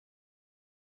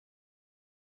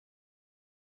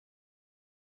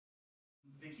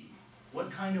What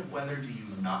kind of weather do you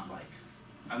not like?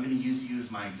 I'm going to use you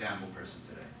as my example person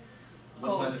today. What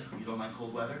Cold. weather? You don't like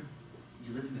cold weather?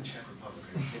 You live in the Czech Republic.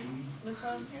 Are you kidding me? Which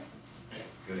one here?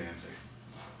 Good answer.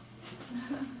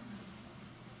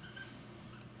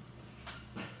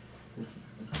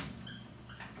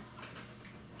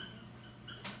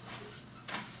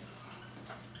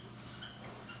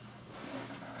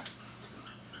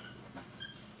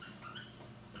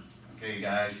 Okay,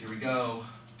 guys, here we go.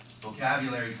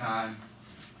 Vocabulary time.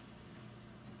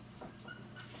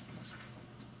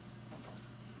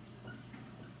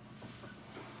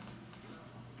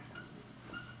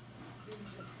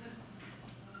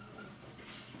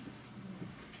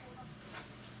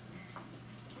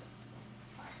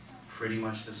 Pretty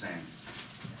much the same.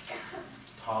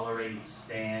 Tolerate,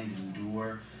 stand,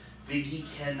 endure. Vicky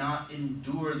cannot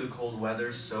endure the cold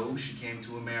weather, so she came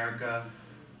to America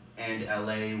and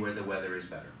LA where the weather is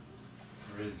better.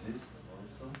 Resist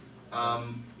also?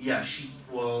 Yeah,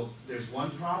 well, there's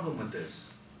one problem with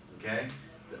this, okay?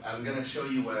 I'm gonna show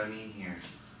you what I mean here.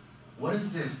 What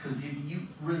is this? Because if you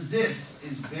resist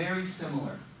is very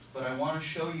similar, but I want to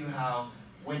show you how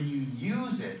when you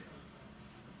use it,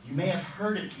 you may have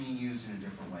heard it being used in a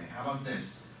different way. How about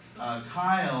this?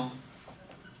 Kyle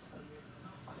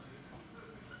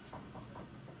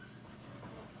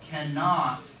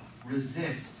cannot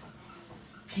resist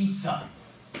pizza.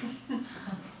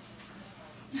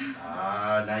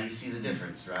 Now you see the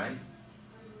difference, right?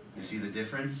 You see the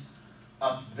difference?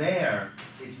 Up there,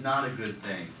 it's not a good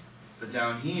thing. But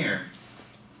down here,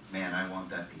 man, I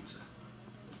want that pizza.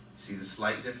 See the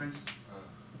slight difference?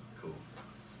 Cool.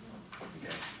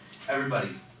 Okay. Everybody,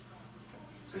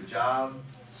 good job.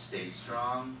 Stay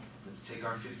strong. Let's take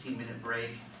our 15-minute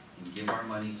break and give our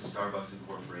money to Starbucks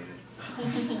Incorporated.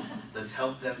 Let's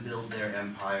help them build their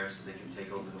empire so they can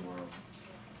take over the world.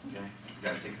 Okay? You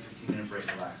gotta take a 15-minute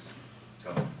break, relax.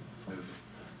 Go. Move.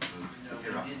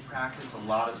 We did practice a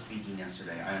lot of speaking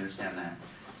yesterday. I understand that.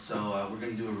 So we're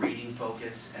going to do a reading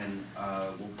focus, and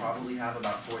we'll probably have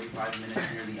about 45 minutes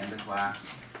near the end of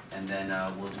class, and then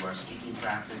we'll do our speaking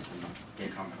practice and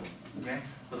get comfortable. Okay?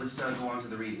 But let's go on to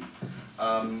the reading.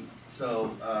 Let's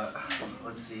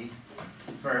see.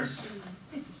 First,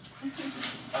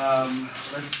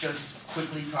 let's just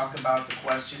quickly talk about the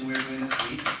question we're doing this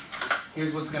week.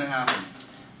 Here's what's going to happen.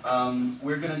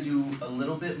 We're going to do a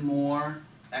little bit more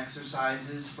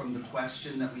exercises from the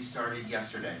question that we started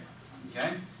yesterday.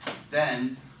 Okay?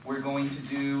 Then we're going to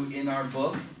do in our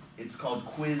book, it's called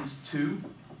Quiz 2.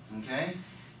 Okay?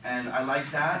 And I like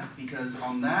that because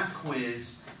on that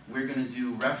quiz, we're going to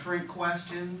do referent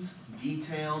questions,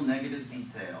 detail, negative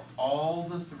detail. All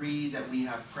the three that we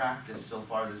have practiced so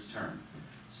far this term.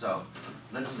 So,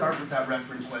 let's start with that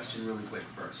referent question really quick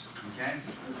first, okay?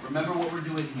 Remember what we're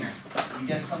doing here. You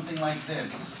get something like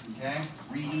this, okay?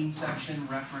 Reading section,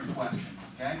 referent question,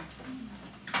 okay?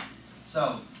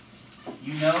 So,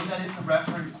 you know that it's a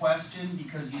referent question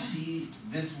because you see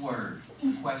this word.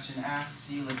 The question asks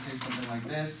you, let's say something like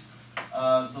this.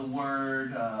 The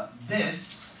word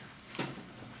this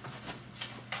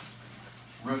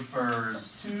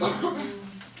refers to dot,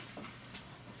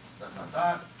 dot,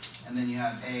 dot. And then you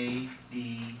have A,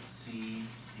 B, C,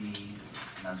 D,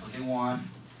 and that's what they want.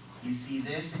 You see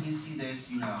this and you see this,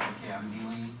 you know, okay, I'm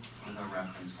dealing with a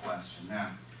reference question.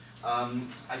 Now,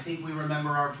 I think we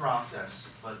remember our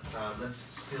process, but let's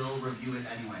still review it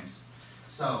anyways.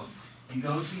 So, you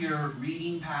go to your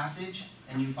reading passage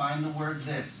and you find the word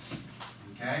this,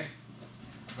 okay?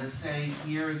 Let's say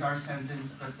here is our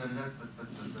sentence, da, da, da, da, da,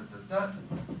 da, da, da.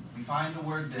 We find the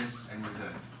word this and we're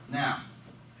good. Now,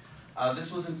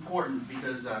 this was important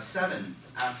because Seven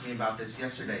asked me about this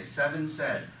yesterday. Seven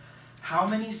said, how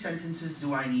many sentences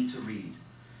do I need to read?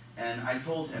 And I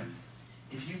told him,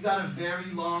 if you've got a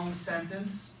very long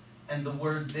sentence and the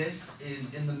word this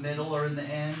is in the middle or in the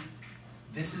end,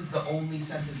 this is the only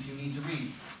sentence you need to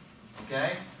read,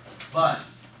 okay? But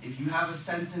if you have a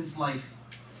sentence like,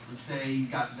 let's say you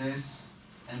got this,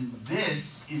 and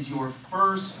this is your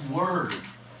first word,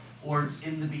 or it's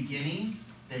in the beginning,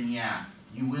 then yeah,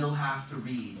 you will have to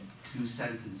read 2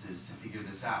 sentences to figure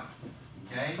this out,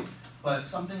 okay? But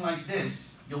something like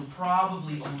this, you'll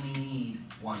probably only need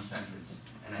 1 sentence,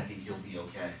 and I think you'll be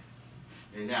okay.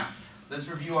 Okay, now, let's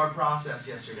review our process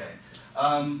yesterday.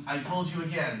 I told you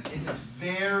again, if it's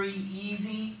very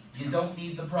easy, you don't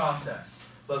need the process.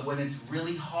 But when it's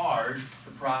really hard,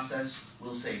 the process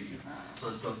will save you. So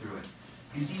let's go through it.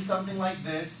 You see something like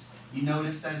this, you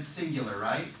notice that it's singular,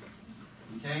 right?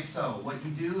 Okay, so what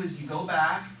you do is you go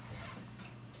back,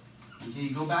 okay,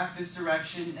 you go back this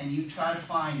direction and you try to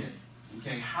find it.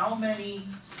 Okay, how many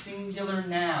singular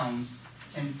nouns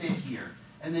can fit here?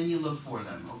 and then you look for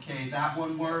them. Okay, that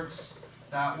one works,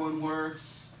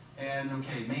 and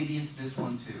okay, maybe it's this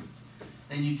one too.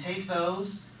 Then you take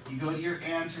those, you go to your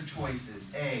answer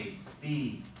choices, A,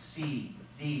 B, C,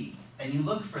 D, and you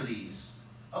look for these.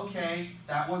 Okay,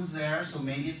 that one's there, so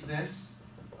maybe it's this.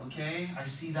 Okay, I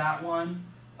see that one.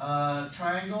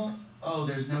 Triangle? Oh,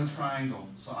 there's no triangle,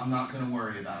 so I'm not going to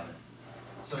worry about it.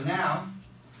 So now,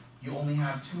 you only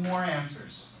have 2 more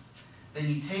answers. Then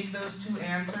you take those 2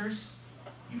 answers,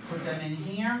 you put them in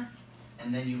here,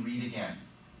 and then you read again.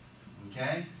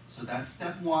 Okay? So that's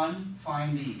step 1,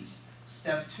 find these.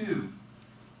 Step 2,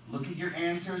 look at your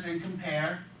answers and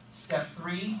compare. Step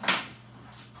 3,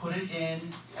 put it in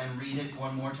and read it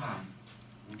one more time.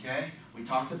 Okay? We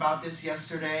talked about this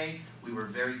yesterday. We were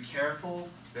very careful,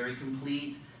 very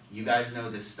complete. You guys know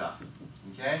this stuff.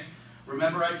 Okay?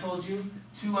 Remember I told you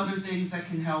 2 other things that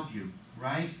can help you,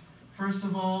 right? First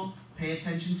of all, pay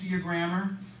attention to your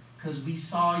grammar, because we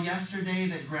saw yesterday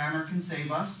that grammar can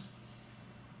save us.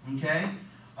 Okay?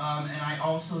 And I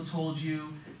also told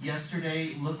you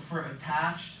yesterday, look for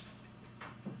attached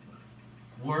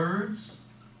words.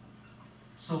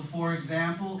 So for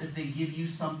example, if they give you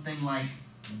something like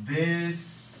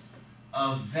this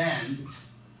event,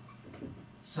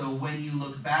 so when you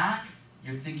look back,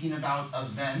 you're thinking about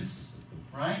events,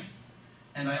 right?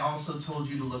 And I also told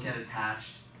you to look at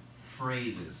attached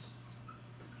phrases.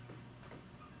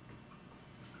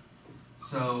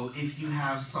 So if you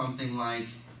have something like,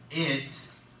 it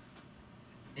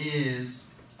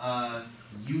is a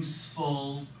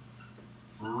useful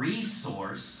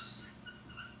resource,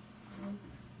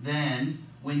 then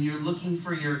when you're looking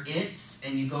for your its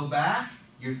and you go back,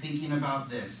 you're thinking about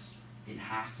this. It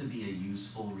has to be a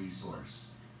useful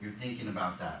resource. You're thinking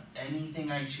about that.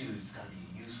 Anything I choose is got to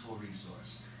be a useful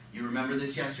resource. You remember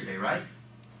this yesterday, right?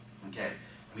 Okay.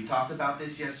 We talked about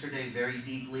this yesterday very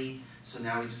deeply, so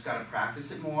now we just got to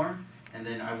practice it more, and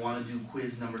then I want to do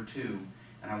quiz number 2,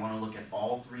 and I want to look at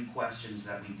all 3 questions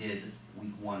that we did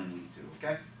week 1 and week 2,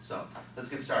 okay? So, let's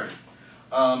get started.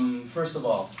 First of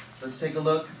all, let's take a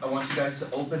look. I want you guys to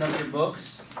open up your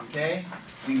books, okay?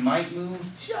 We might move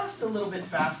just a little bit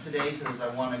fast today because I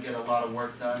want to get a lot of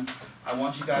work done. I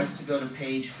want you guys to go to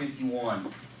page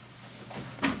 51.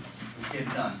 Okay,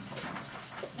 done.